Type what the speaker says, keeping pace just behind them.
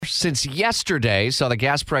since yesterday. Saw the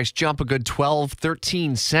gas price jump a good 12,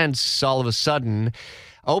 13 cents all of a sudden.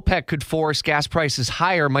 OPEC could force gas prices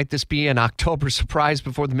higher. Might this be an October surprise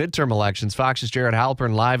before the midterm elections? Fox's Jared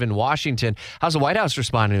Halpern live in Washington. How's the White House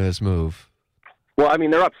responding to this move? Well, I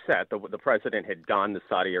mean, they're upset. The president had gone to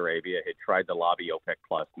Saudi Arabia, had tried to lobby OPEC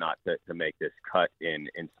Plus not to make this cut in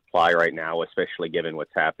supply right now, especially given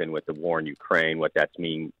what's happened with the war in Ukraine, what that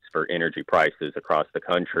means for energy prices across the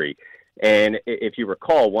country. And if you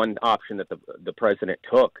recall, one option that the president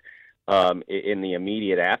took in the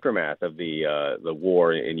immediate aftermath of the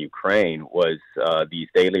war in Ukraine was these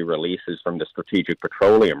daily releases from the Strategic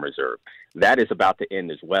Petroleum Reserve. That is about to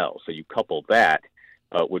end as well. So you couple that,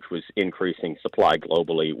 which was increasing supply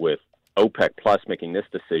globally, with OPEC Plus making this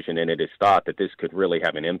decision, and it is thought that this could really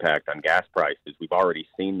have an impact on gas prices. We've already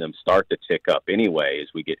seen them start to tick up anyway as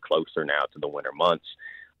we get closer now to the winter months.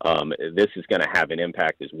 This is going to have an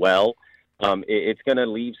impact as well. It's going to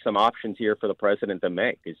leave some options here for the president to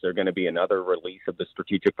make. Is there going to be another release of the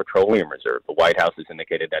Strategic Petroleum Reserve? The White House has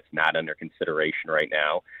indicated that's not under consideration right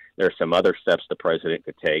now. There are some other steps the president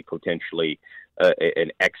could take, potentially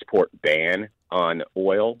an export ban on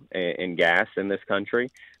oil and gas in this country.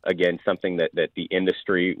 Again, something that the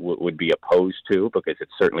industry would be opposed to because it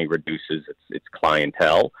certainly reduces its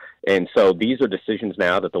clientele. And so these are decisions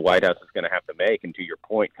now that the White House is going to have to make. And to your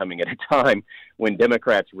point, coming at a time when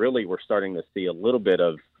Democrats really were starting to see a little bit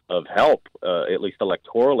of help, at least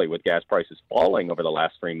electorally, with gas prices falling over the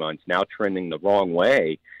last 3 months, now trending the wrong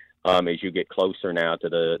way as you get closer now to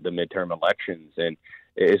the midterm elections. And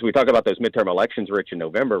as we talk about those midterm elections, Rich, in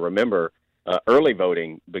November, remember, early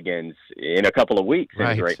voting begins in a couple of weeks in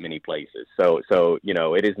a great many places. So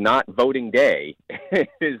it is not voting day. It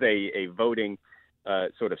is a voting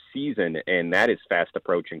sort of season, and that is fast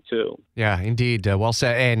approaching too. Yeah, indeed. Well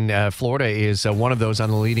said. And Florida is one of those on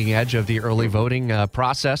the leading edge of the early voting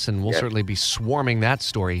process, and we'll certainly be swarming that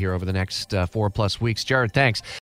story here over the next 4+ weeks. Jared, thanks.